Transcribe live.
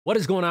What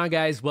is going on,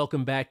 guys?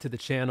 Welcome back to the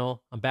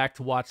channel. I'm back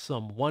to watch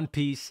some One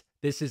Piece.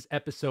 This is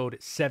episode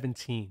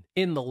 17.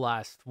 In the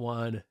last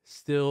one,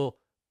 still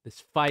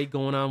this fight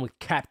going on with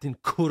Captain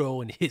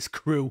Kuro and his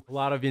crew. A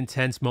lot of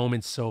intense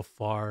moments so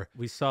far.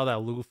 We saw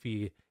that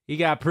Luffy, he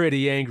got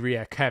pretty angry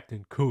at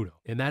Captain Kuro.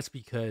 And that's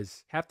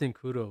because Captain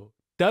Kuro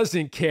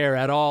doesn't care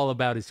at all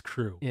about his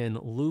crew. And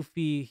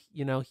Luffy,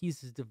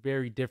 he's just a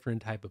very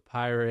different type of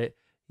pirate.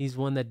 He's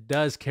one that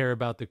does care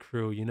about the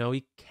crew,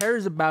 he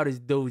cares about his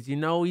dudes,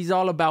 he's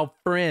all about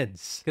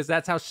friends. Because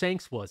that's how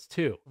Shanks was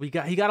too. He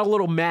got a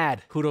little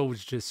mad. Kuro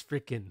was just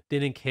freaking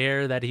didn't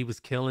care that he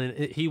was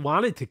killing. He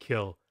wanted to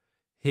kill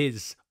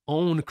his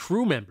own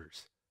crew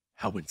members.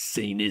 How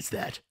insane is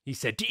that? He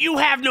said, "Do you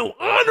have no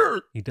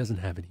honor?" He doesn't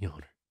have any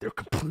honor. They're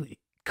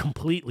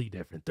completely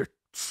different. They're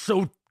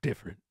so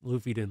different.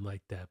 Luffy didn't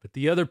like that. But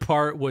the other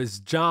part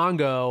was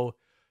Django.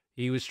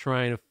 He was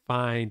trying to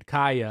find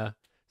Kaya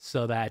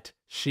so that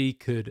she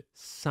could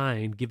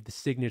give the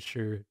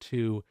signature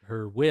to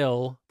her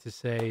will to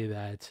say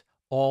that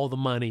all the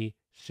money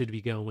should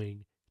be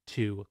going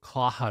to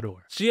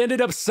Klahadore. She ended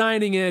up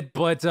signing it,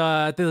 but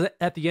at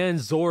the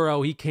end,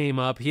 Zoro, he came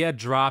up. He had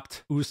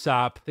dropped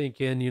Usopp,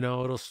 thinking,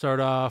 it'll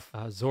start off.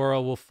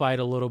 Zoro will fight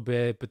a little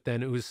bit, but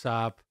then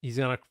Usopp, he's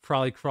gonna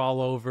probably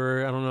crawl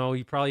over. I don't know.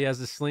 He probably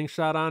has a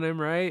slingshot on him,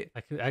 right?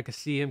 I could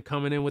see him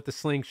coming in with the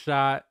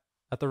slingshot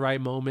at the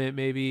right moment,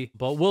 maybe.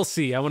 But we'll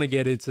see. I want to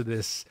get into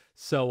this.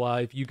 So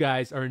if you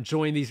guys are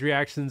enjoying these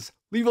reactions,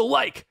 leave a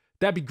like.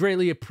 That'd be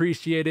greatly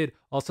appreciated.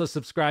 Also,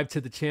 subscribe to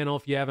the channel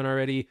if you haven't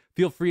already.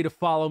 Feel free to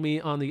follow me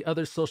on the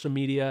other social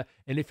media.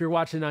 And if you're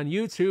watching on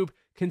YouTube,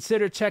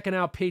 consider checking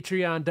out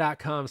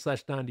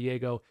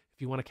patreon.com/DonDiego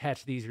if you want to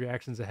catch these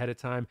reactions ahead of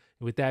time.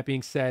 And with that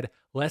being said,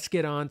 let's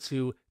get on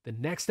to the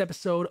next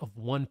episode of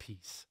One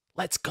Piece.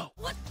 Let's go.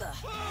 What the?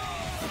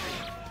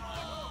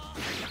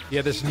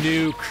 Yeah, this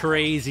new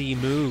crazy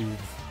move.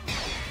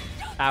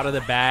 Out of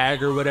the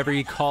bag or whatever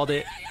he called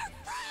it.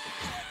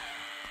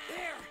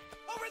 There!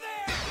 Over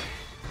there!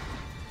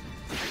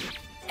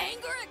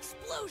 Anger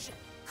explosion.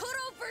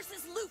 Kuro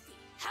versus Luffy.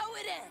 How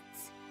it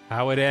ends.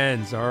 How it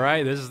ends. All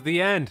right, this is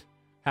the end.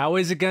 How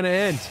is it gonna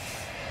end?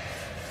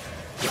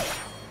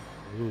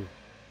 Ooh.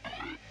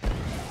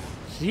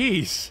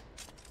 Jeez.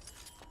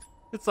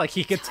 It's like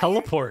he could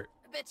teleport.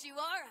 I bet you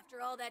are after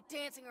all that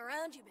dancing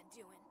around you've been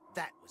doing.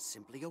 That was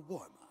simply a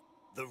warm-up.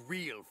 The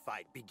real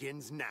fight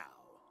begins now.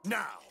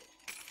 Now!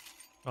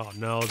 Oh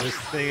no, this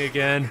thing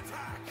again.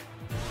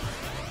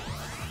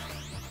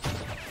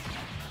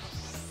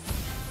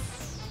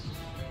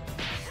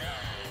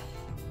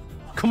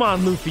 Come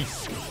on, Luffy.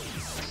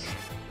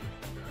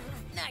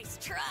 Nice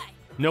try.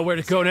 Nowhere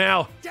to go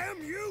now.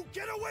 Damn you!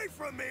 Get away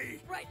from me!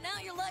 Right now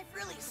your life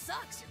really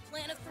sucks. Your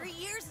plan of 3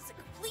 years is a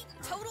complete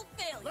and total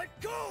failure.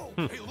 Let go!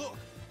 Hey, look!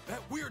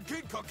 That weird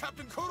kid called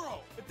Captain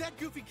Kuro! If that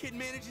goofy kid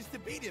manages to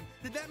beat him,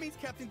 then that means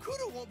Captain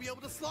Kuro won't be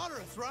able to slaughter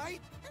us, right?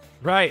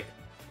 Right.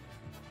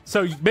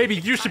 So maybe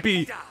you should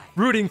be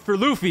rooting for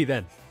Luffy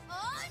then.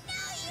 Oh, no,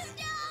 you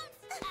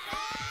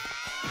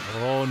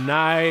don't! Oh,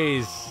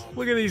 nice.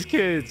 Look at these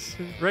kids.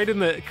 Right in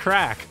the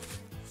crack.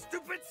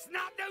 Stupid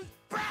snot-nosed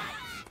brat!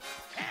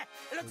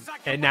 Looks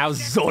like And now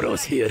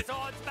Zoro's here.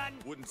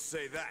 Wouldn't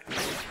say that.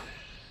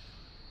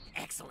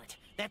 Excellent.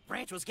 That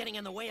branch was getting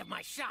in the way of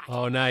my shot.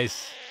 Oh,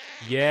 nice.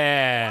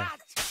 Yeah.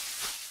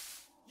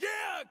 Yeah,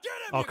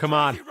 get him! Oh, you come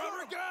on. crazy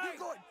rubber guy! You're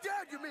going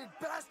dead, you mean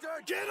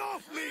bastard! Get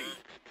off me!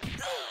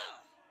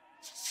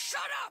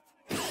 Shut up!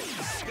 You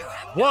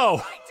have Whoa.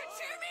 no right to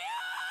cheer me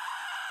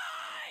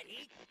on!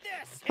 Eat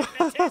this,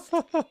 hypnotist. Do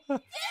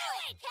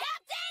it,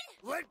 Captain!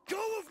 Let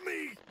go of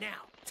me!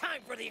 Now,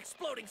 time for the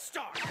exploding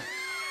star.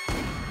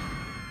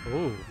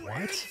 Oh,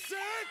 what?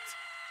 Insect!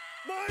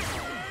 My plan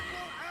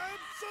will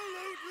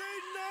absolutely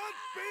not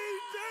be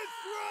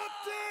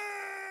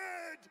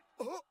disrupted!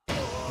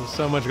 There's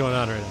so much going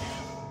on right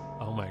now.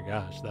 Oh my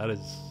gosh, that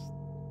is...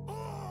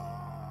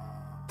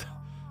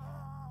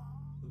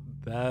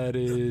 That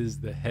is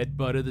the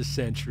headbutt of the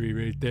century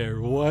right there.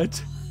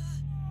 What?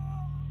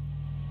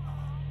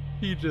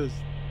 He just...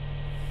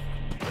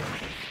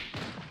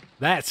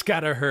 That's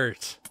gotta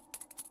hurt.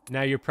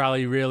 Now you're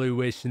probably really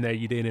wishing that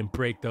you didn't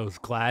break those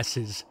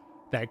glasses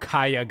that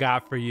Kaya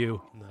got for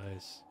you.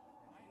 Nice.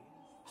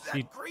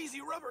 That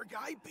crazy rubber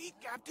guy beat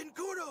Captain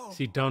Kuro. Is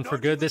he done for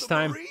Not good even this the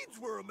time? Marines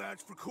were a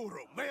match for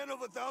Kuro, man of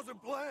 1,000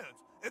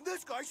 plans, and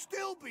this guy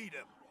still beat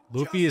him.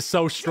 Luffy is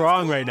so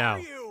strong who right are now.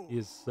 you? He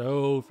is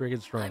so freaking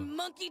I'm strong.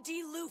 Monkey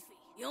D. Luffy.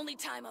 The only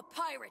time a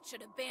pirate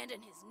should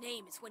abandon his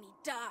name is when he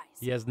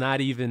dies. He has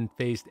not even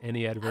faced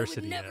any I would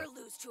adversity never yet.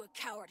 lose to a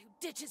coward who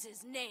ditches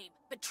his name,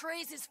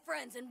 betrays his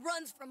friends, and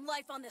runs from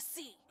life on the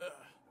sea.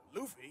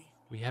 Luffy?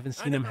 We haven't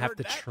I seen him never have heard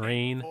to that name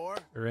train before.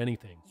 or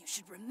anything. You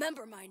should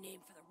remember my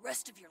name for the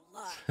rest of your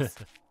lives.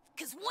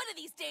 Because one of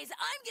these days,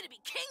 I'm gonna be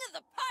king of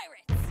the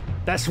pirates.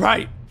 That's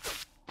right.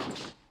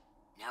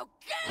 Now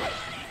get out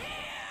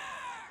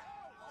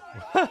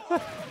of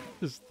here!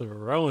 Just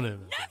throwing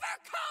him. Never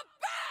come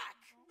back!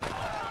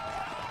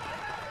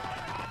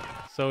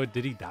 So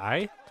did he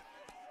die?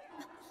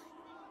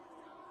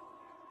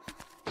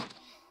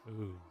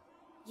 Ooh,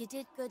 You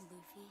did good,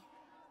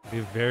 Luffy.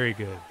 you're very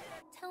good.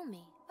 Tell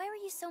me, why were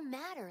you so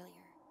mad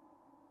earlier?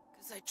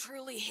 Because I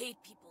truly hate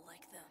people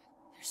like them.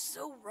 They're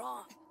so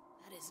wrong.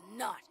 That is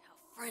not how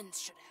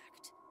friends should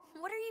act.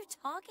 What are you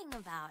talking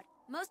about?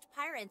 Most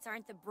pirates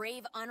aren't the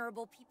brave,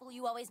 honorable people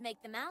you always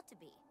make them out to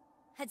be.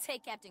 I'd say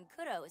Captain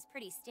Kuro is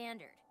pretty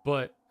standard.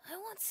 But I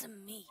want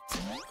some meat.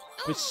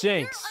 with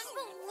Shanks,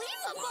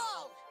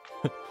 Unbelievable!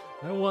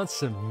 I want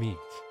some meat.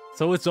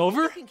 So it's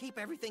over? You can keep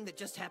everything that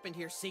just happened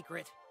here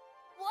secret.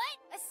 What?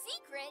 A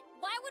secret?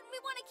 Why wouldn't we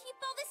want to keep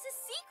all this a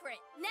secret?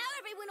 Now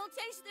everyone will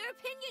change their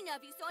opinion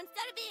of you, so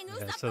instead of being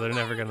Yeah, Usopp so they're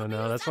never gonna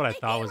know. That's what I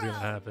thought was gonna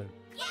happen.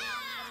 Yeah!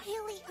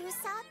 Really,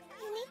 Usopp?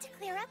 You need to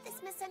clear up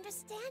this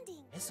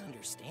misunderstanding.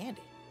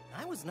 Misunderstanding?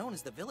 I was known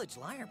as the village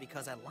liar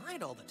because I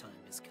lied all the time,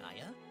 Miss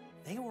Kaya.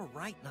 They were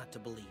right not to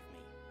believe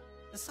me.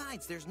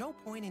 Besides, there's no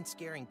point in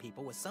scaring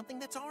people with something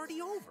that's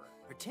already over.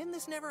 Pretend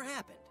this never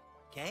happened,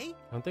 okay?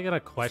 Aren't they gonna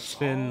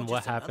question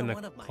what happened to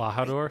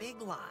Klahadore?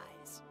 Big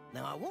lies.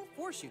 Now, I won't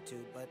force you to,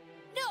 but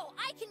No,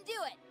 I can do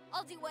it!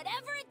 I'll do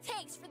whatever it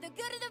takes for the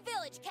good of the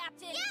village,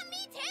 Captain! Yeah,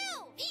 me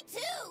too! Me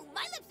too!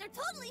 My lips are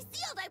totally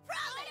sealed, I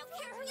promise! I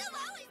don't care who you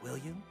always... will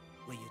you?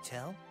 Will you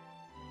tell?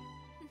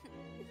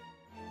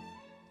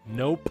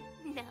 Nope.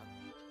 No.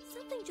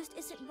 Something just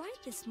isn't right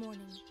this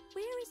morning.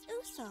 Where is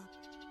Usopp?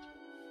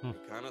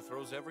 It kind of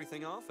throws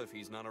everything off if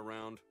he's not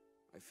around.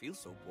 I feel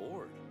so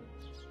bored.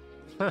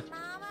 Mama?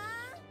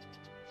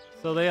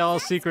 So they all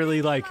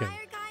secretly like him.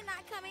 Liar guy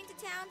not coming to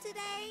town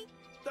today?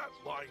 That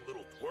lying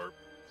little twerp.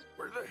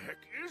 Where the heck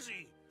is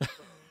he?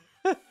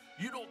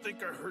 You don't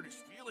think I hurt his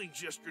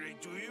feelings yesterday,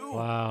 do you?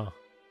 Wow.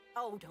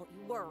 Oh, don't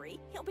you worry.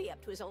 He'll be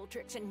up to his old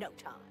tricks in no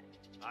time.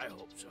 I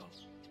hope so.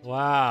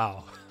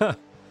 Wow.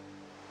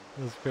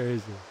 That's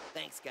crazy.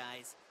 Thanks,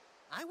 guys.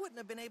 I wouldn't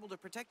have been able to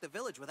protect the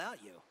village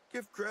without you.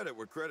 Give credit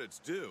where credit's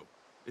due.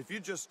 If you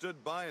just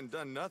stood by and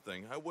done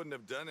nothing, I wouldn't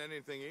have done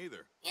anything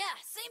either. Yeah,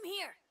 same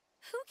here.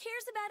 Who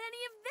cares about any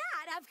of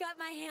that? I've got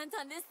my hands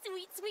on this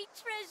sweet, sweet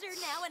treasure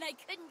now, and I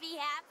couldn't be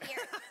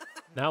happier.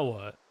 Now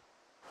what?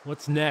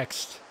 What's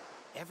next?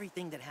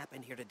 Everything that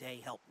happened here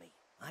today helped me.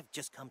 I've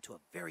just come to a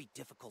very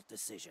difficult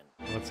decision.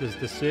 What's his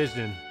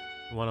decision?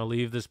 You want to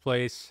leave this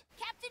place?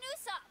 Captain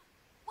Usopp,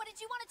 what did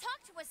you want to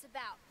talk to us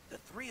about? The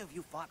three of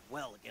you fought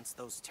well against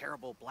those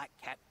terrible Black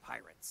Cat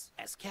pirates.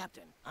 As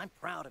captain, I'm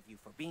proud of you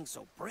for being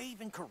so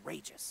brave and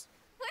courageous.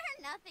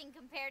 We're nothing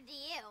compared to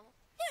you.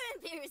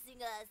 You're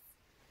embarrassing us.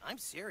 I'm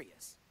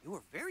serious. You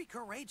were very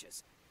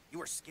courageous. You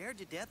were scared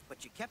to death,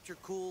 but you kept your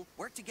cool,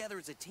 worked together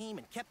as a team,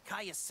 and kept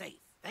Kaya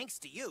safe. Thanks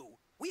to you,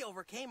 we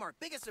overcame our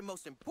biggest and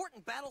most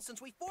important battle since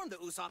we formed the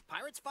Usopp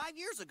Pirates 5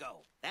 years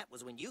ago. That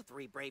was when you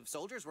three brave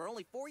soldiers were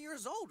only 4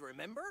 years old,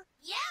 remember?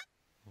 Yep.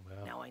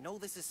 Well, Now, I know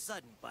this is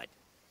sudden, but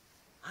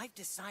I've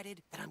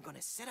decided that I'm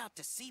gonna set out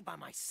to sea by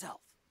myself.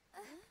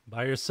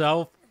 by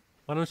yourself?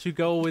 Why don't you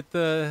go with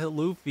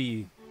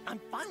Luffy? I'm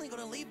finally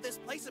gonna leave this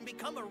place and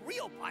become a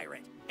real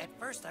pirate. At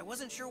first, I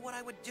wasn't sure what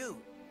I would do.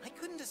 I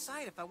couldn't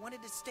decide if I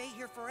wanted to stay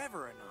here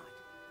forever or not.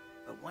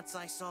 But once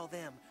I saw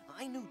them,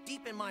 I knew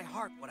deep in my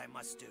heart what I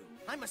must do.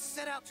 I must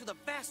set out to the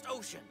vast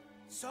ocean.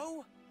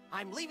 So,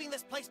 I'm leaving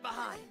this place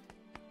behind.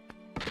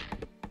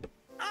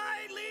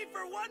 I leave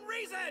for one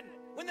reason!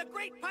 When the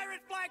great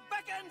pirate flag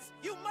beckons,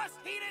 you must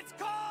heed its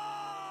call!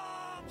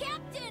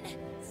 Captain,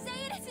 say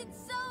it isn't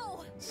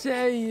so.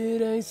 Say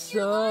it ain't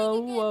You're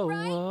lying again, so.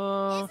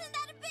 right? Isn't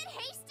that a bit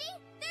hasty?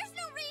 There's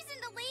no reason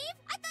to leave.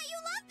 I thought you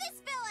loved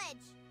this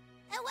village.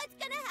 And what's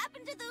gonna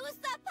happen to the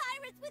Usopp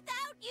Pirates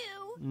without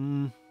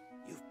you?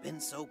 You've been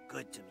so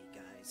good to me,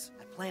 guys.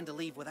 I plan to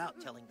leave without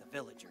telling the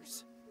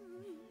villagers.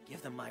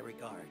 Give them my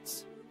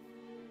regards.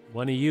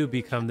 One of you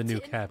become the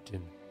new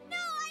captain. No,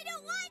 I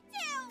don't want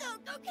to.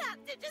 Don't go,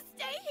 Captain. Just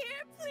stay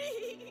here,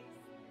 please.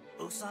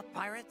 Usopp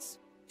Pirates,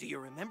 do you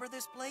remember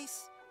this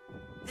place?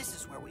 This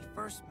is where we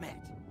first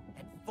met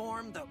and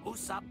formed the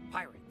Usopp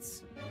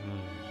Pirates.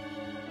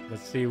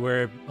 Let's see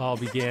where it all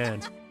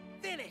began.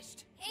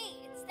 Finished!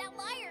 Hey, it's that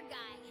liar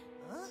guy.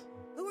 Huh?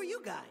 Who are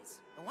you guys?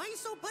 And why are you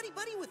so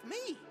buddy-buddy with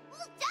me?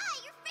 Well,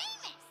 duh, you're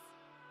famous.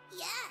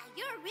 Yeah,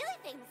 you're a really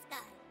famous guy.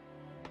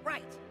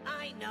 Right,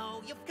 I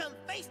know. You've come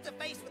face to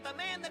face with the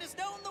man that is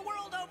known the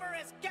world over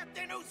as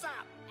Captain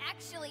Usopp.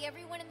 Actually,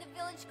 everyone in the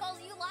village calls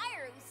you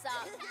liar,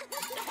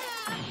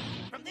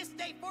 Usopp. From this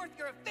day forth,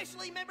 you're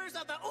officially members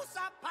of the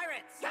Usopp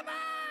Pirates. Come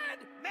on!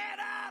 Man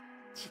up!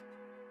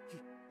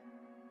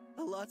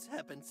 A lot's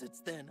happened since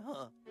then,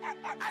 huh?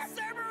 A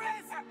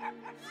Cerberus!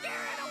 Scare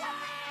it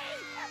away!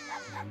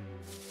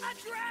 A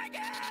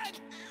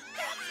dragon!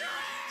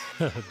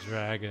 Capture it!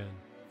 Dragon.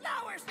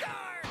 Flower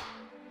Star!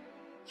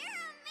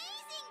 You're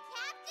amazing,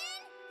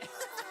 Captain.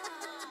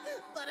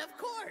 But of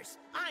course,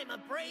 I'm a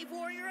brave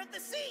warrior of the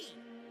sea!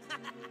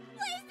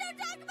 Please don't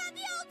talk about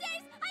the old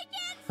days. I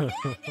can't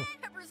stand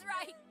it. Pepper's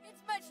right.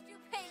 It's much too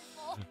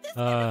painful. This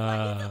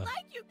kind of isn't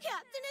like you,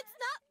 Captain. It's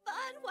not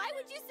fun. Why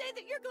would you say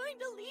that you're going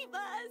to leave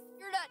us?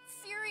 You're not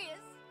serious.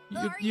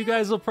 You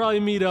guys will probably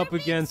meet up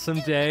again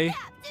someday.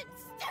 Captain,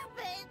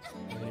 stupid.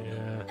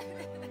 Yeah.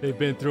 They've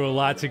been through a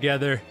lot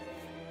together.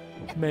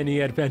 Many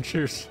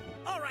adventures.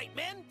 All right,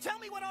 men, tell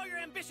me what all your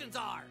ambitions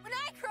are. When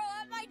I grow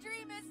up, my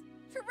dream is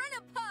to run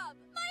a pub.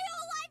 My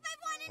whole life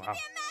I've wanted to be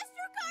a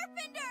master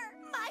carpenter.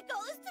 My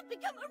goal is to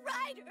become a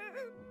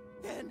writer.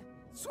 Then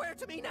swear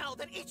to me now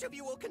that each of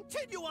you will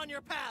continue on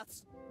your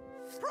paths.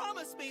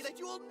 Promise me that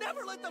you will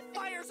never let the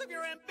fires of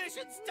your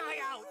ambitions die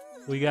out.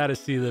 We got to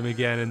see them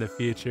again in the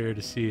future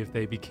to see if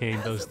they became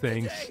those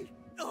things. Today,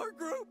 our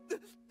group, the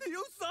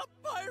Usopp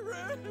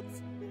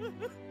Pirates.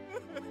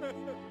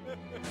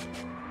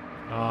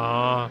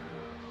 Ah,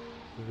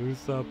 the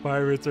Usopp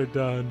Pirates are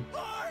done.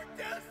 Are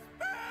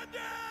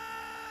disbanded!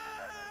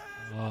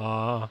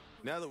 Ah.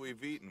 Now that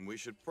we've eaten, we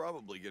should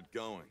probably get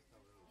going.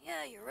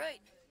 Yeah, you're right.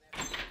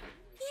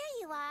 Here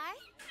you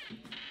are.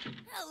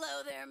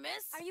 Hello there,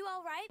 miss. Are you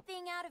all right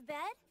being out of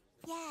bed?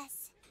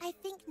 Yes. I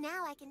think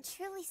now I can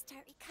truly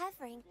start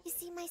recovering. You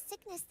see, my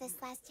sickness this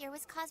last year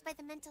was caused by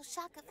the mental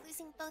shock of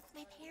losing both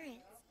my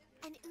parents.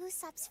 And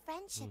Usopp's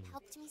friendship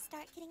helped me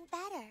start getting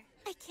better.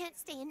 I can't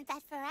stay in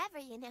bed forever,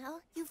 you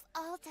know. You've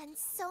all done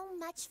so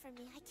much for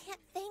me. I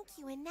can't thank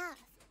you enough.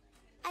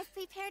 I've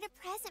prepared a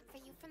present for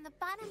you from the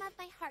bottom of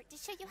my heart to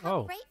show you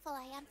how grateful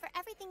I am for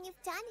everything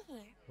you've done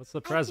here. What's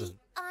the present?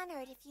 I'd be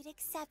honored if you'd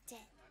accept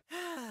it.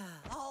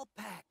 All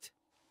packed.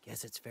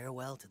 Guess it's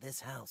farewell to this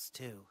house,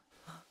 too.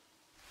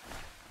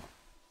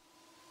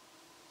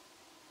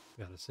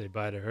 Gotta say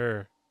bye to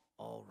her.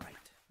 All right.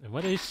 And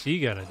what is she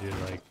gonna do?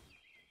 Like,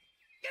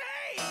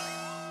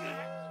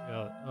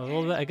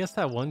 well, I guess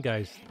that one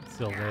guy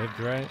still lived,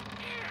 right?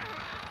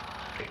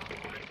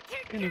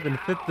 Can't even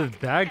fit the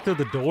bag through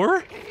the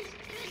door?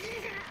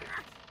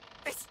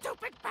 This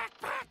stupid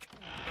backpack!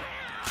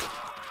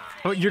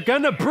 Oh, you're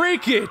gonna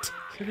break it!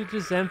 Should have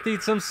just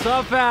emptied some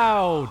stuff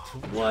out.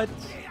 What?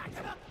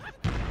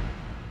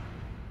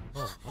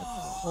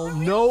 Oh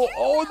no!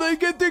 Oh, they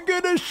get to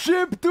get a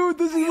ship, dude.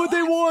 This is what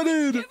they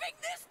wanted. Giving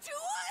this to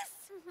us?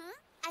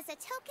 As a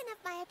token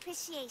of my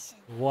appreciation.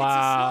 Wow. It's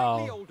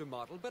a slightly older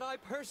model, but I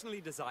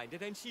personally designed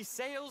it, and she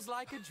sails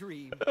like a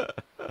dream.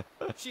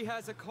 She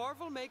has a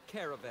Carvel-make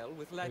caravel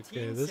with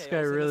lateen this sails guy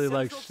really and a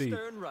likes central sheep.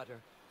 stern rudder.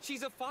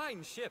 She's a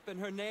fine ship, and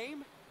her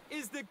name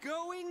is the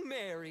Going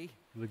Mary.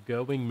 The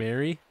Going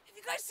Mary? Have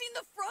you guys seen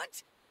the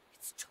front?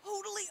 It's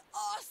totally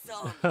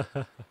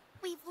awesome.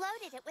 We've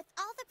loaded it with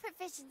all the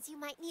provisions you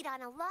might need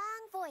on a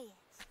long voyage.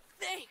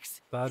 Thanks.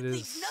 That It is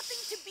leaves nothing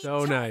to be so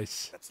done.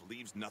 nice. That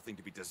leaves nothing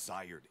to be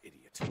desired,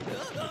 idiot.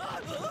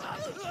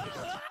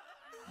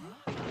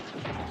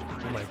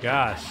 Oh my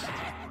gosh.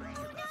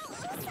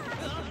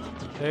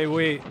 Hey,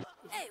 wait.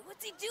 Hey,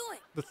 what's he doing?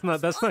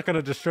 That's not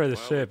gonna destroy the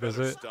Well, ship, we is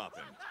better it? Stop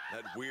him.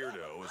 That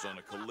weirdo is on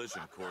a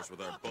collision course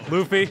with our boat.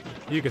 Luffy,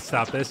 you can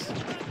stop this.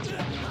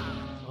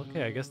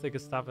 Okay, I guess they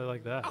could stop it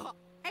like that.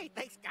 Hey,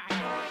 thanks, guys.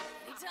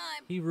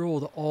 Anytime. He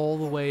rolled all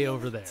the way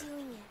over there.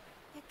 Doing it.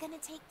 You're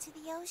gonna take to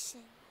the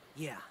ocean.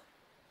 Yeah.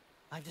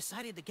 I've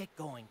decided to get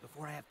going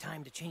before I have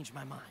time to change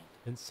my mind.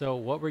 And so,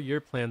 what were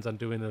your plans on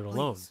doing it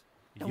alone? Please,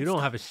 You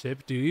don't have a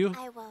ship, do you?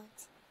 I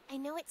won't. I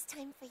know it's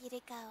time for you to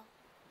go.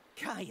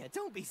 Kaya,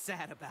 don't be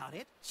sad about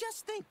it.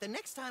 Just think, the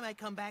next time I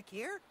come back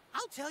here,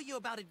 I'll tell you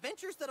about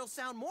adventures that'll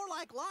sound more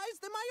like lies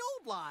than my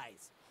old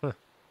lies. Good.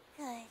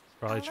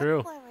 Probably I'll true.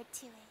 Look forward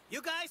to it.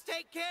 You guys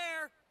take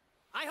care.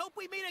 I hope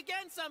we meet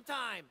again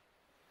sometime.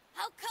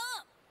 How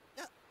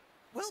come?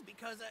 Well,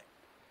 because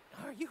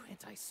are you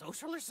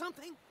antisocial or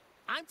something?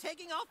 I'm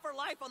taking off for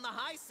life on the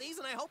high seas,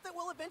 and I hope that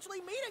we'll eventually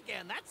meet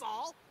again, that's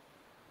all.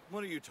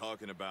 What are you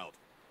talking about?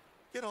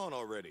 Get on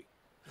already.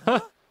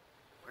 We're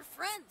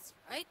friends,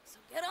 right? So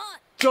get on.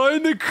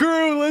 Join the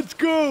crew, let's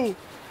go!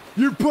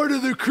 You're part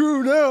of the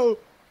crew now!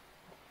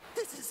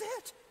 This is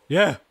it.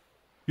 Yeah,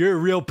 you're a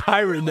real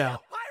pirate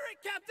now.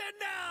 Pirate captain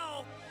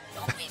now!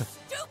 Don't be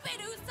stupid,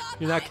 Usopp.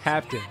 You're not I'm the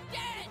captain.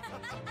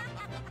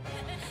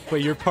 captain.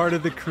 But you're part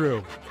of the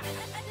crew.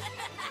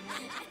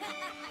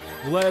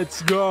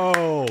 Let's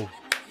go!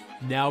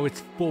 Now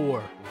it's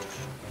 4.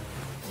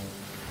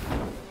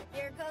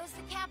 There goes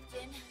the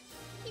captain.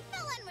 He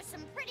fell in with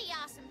some pretty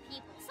awesome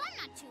people, so I'm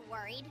not too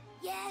worried.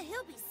 Yeah,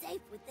 he'll be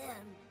safe with them.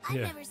 I've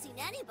Yeah. never seen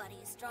anybody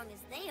as strong as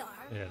they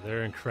are. Yeah,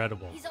 they're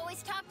incredible. He's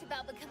always talked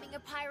about becoming a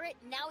pirate,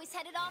 and now he's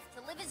headed off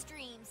to live his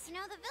dreams. You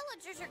know, the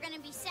villagers are gonna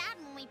be sad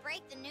when we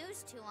break the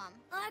news to them.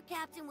 Our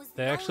captain was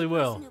They the actually only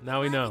will. person who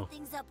Now we could know. liven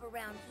things up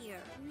around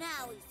here.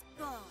 Now he's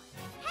gone.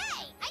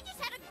 Hey, I just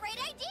had a great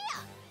idea!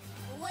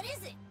 What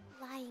is it?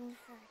 Lying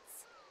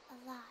hurts.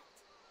 A lot.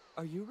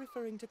 Are you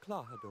referring to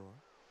Klahadore?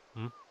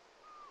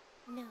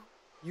 No.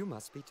 You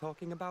must be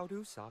talking about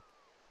Usopp.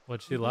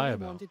 What'd she You lie really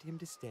about? wanted him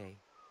to stay,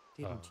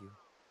 didn't Oh. you?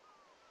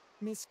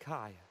 Miss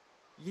Kaya,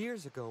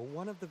 years ago,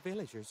 one of the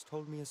villagers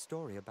told me a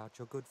story about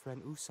your good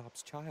friend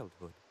Usopp's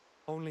childhood.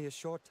 Only a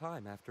short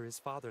time after his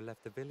father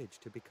left the village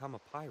to become a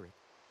pirate,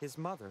 his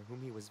mother,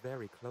 whom he was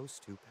very close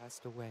to,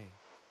 passed away.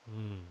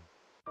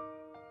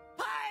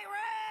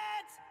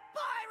 Pirates!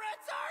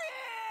 Pirates are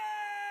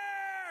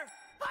here!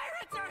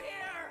 Pirates are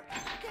here!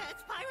 Yeah,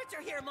 it's pirates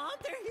are here, Mom.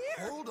 They're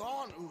here. Hold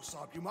on,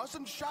 Usopp. You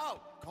mustn't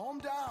shout. Calm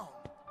down.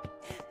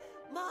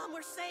 Mom,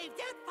 we're saved.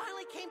 Dad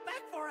finally came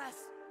back for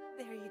us.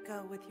 There you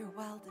go with your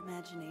wild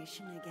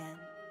imagination again.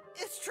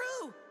 It's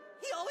true!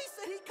 He always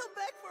said he'd come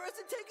back for us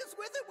and take us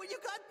with him when you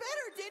got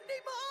better, didn't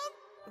he, Mom?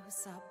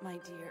 Usopp, my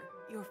dear,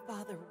 your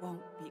father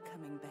won't be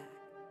coming back.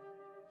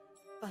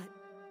 But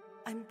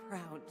I'm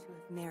proud to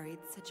have married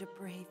such a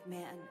brave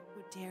man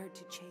who dared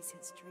to chase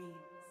his dreams.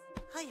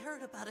 I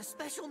heard about a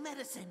special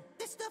medicine.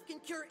 This stuff can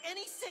cure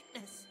any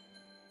sickness.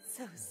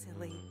 So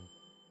silly.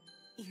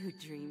 You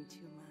dream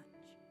too much.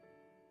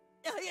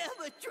 I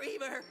am a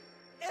dreamer,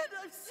 and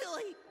I'm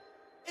silly.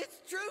 It's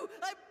true.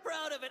 I'm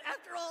proud of it.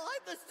 After all,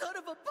 I'm the son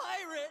of a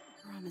pirate.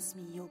 Promise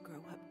me you'll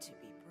grow up to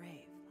be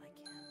brave like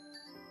him.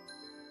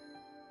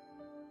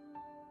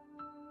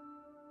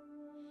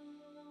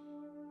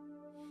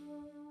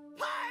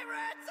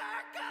 Pirates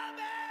are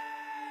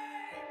coming!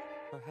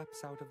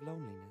 Perhaps out of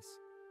loneliness,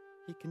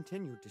 he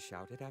continued to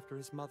shout it after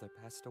his mother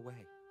passed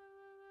away,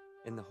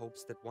 in the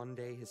hopes that one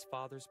day his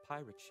father's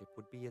pirate ship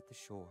would be at the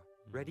shore,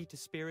 ready to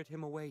spirit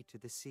him away to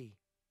the sea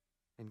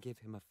and give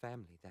him a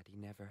family that he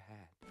never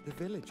had. The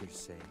villagers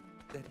say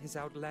that his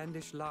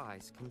outlandish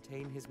lies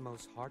contain his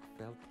most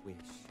heartfelt wish.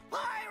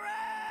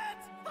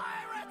 Pirates!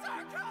 Pirates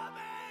are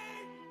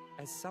coming!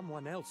 As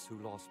someone else who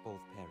lost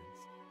both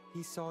parents,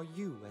 he saw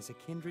you as a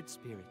kindred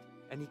spirit,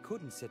 and he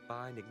couldn't sit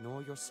by and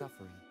ignore your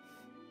suffering.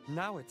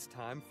 Now it's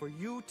time for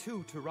you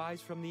too to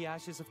rise from the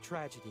ashes of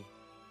tragedy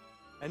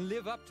and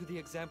live up to the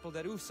example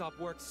that Usopp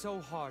worked so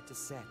hard to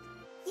set.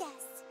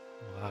 Yes.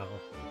 Wow.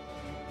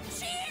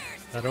 Cheers!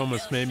 That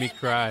almost made me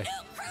cry.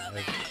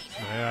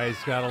 My eyes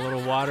got a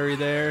little watery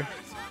there.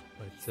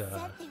 But, Said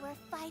they were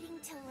fighting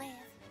to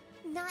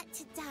live, not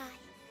to die.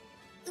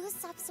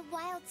 Usopp's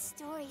wild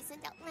stories and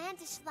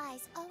outlandish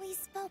lies always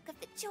spoke of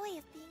the joy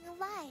of being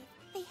alive.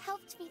 They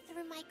helped me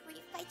through my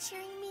grief by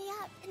cheering me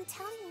up and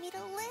telling me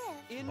to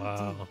live.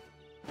 wow.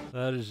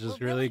 That is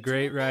just really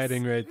great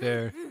writing right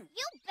there. You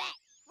bet.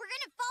 We're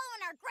gonna follow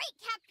in our great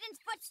captain's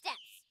footsteps.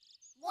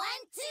 1,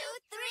 2,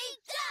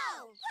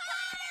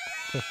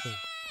 3, go!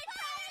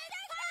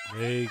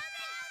 They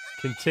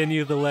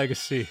continue the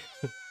legacy.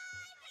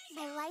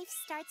 My life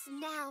starts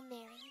now,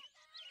 Mary.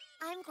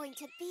 I'm going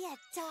to be a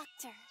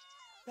doctor.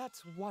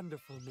 That's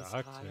wonderful, Miss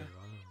Doctor, Kaya. wow.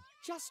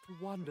 Just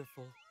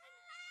wonderful.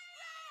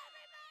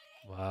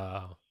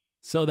 Wow.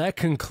 So that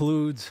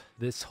concludes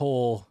this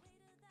whole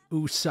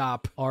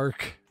Usopp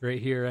arc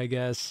right here, I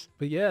guess.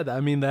 But yeah,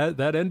 I mean,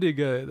 that ending,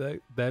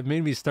 that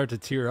made me start to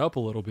tear up a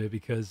little bit,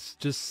 because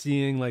just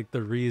seeing like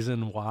the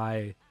reason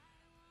why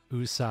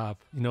Usopp,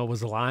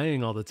 was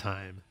lying all the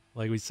time.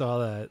 Like, we saw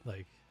that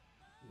like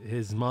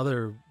his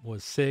mother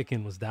was sick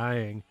and was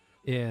dying,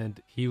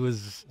 and he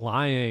was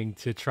lying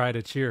to try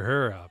to cheer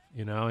her up,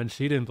 and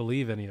she didn't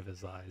believe any of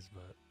his lies.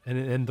 But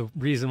and the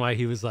reason why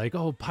he was like,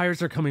 oh,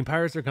 pirates are coming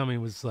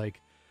was like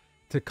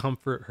to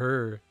comfort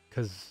her,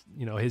 because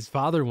his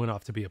father went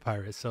off to be a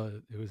pirate, so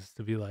it was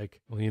to be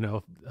like,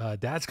 well,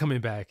 dad's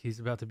coming back, he's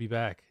about to be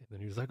back. And then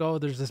he was like, oh,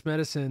 there's this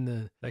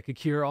medicine that could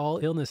cure all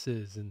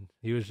illnesses, and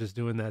he was just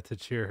doing that to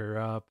cheer her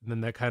up. And then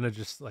that kind of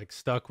just like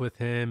stuck with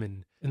him.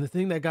 And the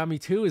thing that got me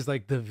too is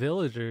like the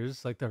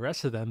villagers, like the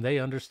rest of them, they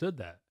understood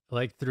that.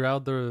 Like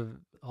throughout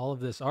all of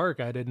this arc,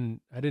 I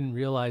didn't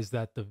realize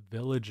that the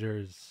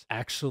villagers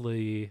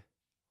actually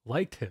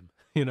liked him,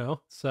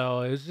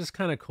 so it was just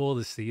kind of cool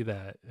to see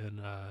that.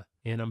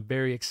 And I'm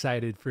very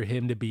excited for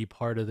him to be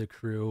part of the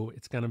crew.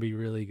 It's going to be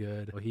really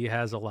good. He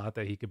has a lot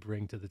that he could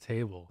bring to the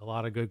table, a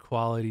lot of good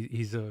quality.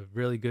 He's a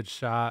really good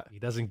shot. He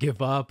doesn't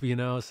give up,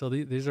 so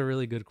these are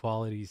really good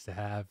qualities to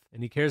have.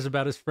 And he cares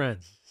about his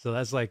friends, so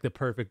that's like the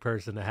perfect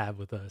person to have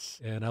with us.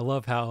 And I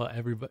love how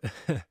everybody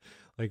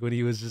like when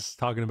he was just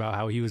talking about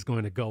how he was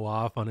going to go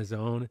off on his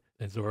own,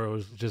 and Zoro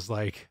was just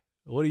like,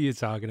 what are you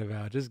talking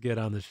about? Just get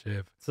on the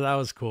ship. So that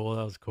was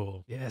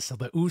cool. Yeah, so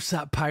the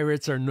Usopp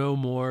pirates are no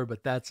more,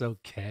 but that's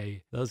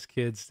okay. Those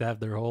kids have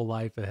their whole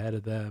life ahead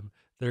of them.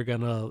 They're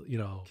gonna,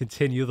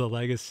 continue the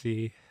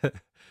legacy.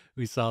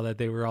 We saw that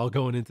they were all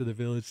going into the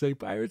village saying,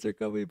 pirates are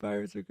coming.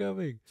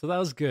 So that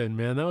was good,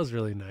 man. That was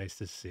really nice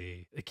to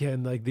see.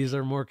 Again, like, these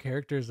are more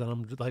characters that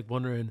I'm like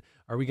wondering,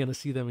 are we gonna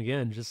see them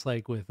again? Just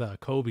like with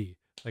Kobe.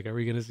 Like, are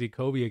we gonna see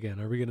Kobe again?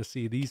 Are we gonna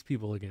see these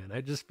people again?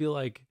 I just feel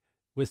like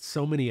with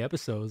so many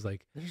episodes,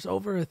 like there's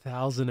over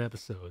 1,000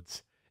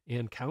 episodes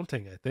and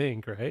counting, I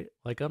think, right?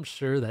 Like, I'm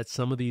sure that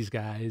some of these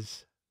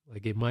guys,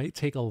 like, it might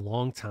take a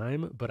long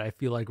time, but I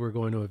feel like we're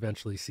going to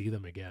eventually see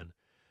them again.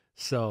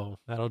 So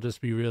that'll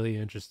just be really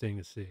interesting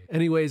to see.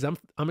 Anyways,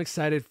 I'm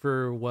excited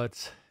for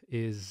what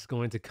is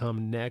going to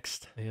come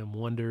next. I am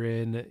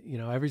wondering,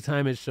 every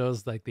time it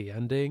shows like the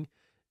ending,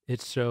 it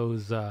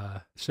shows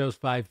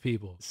 5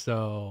 people.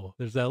 So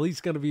there's at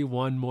least going to be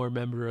one more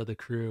member of the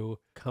crew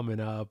coming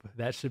up.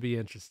 That should be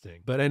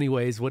interesting. But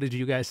anyways, what did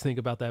you guys think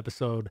about the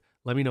episode?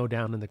 Let me know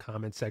down in the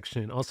comment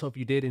section. Also, if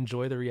you did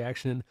enjoy the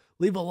reaction,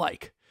 leave a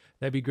like.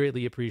 That'd be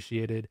greatly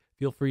appreciated.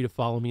 Feel free to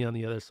follow me on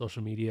the other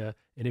social media.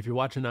 And if you're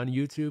watching on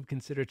YouTube,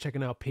 consider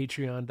checking out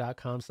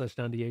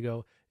patreon.com/DonDiego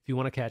if you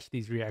want to catch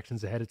these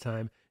reactions ahead of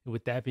time. And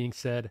with that being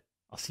said,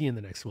 I'll see you in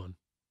the next one.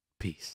 Peace.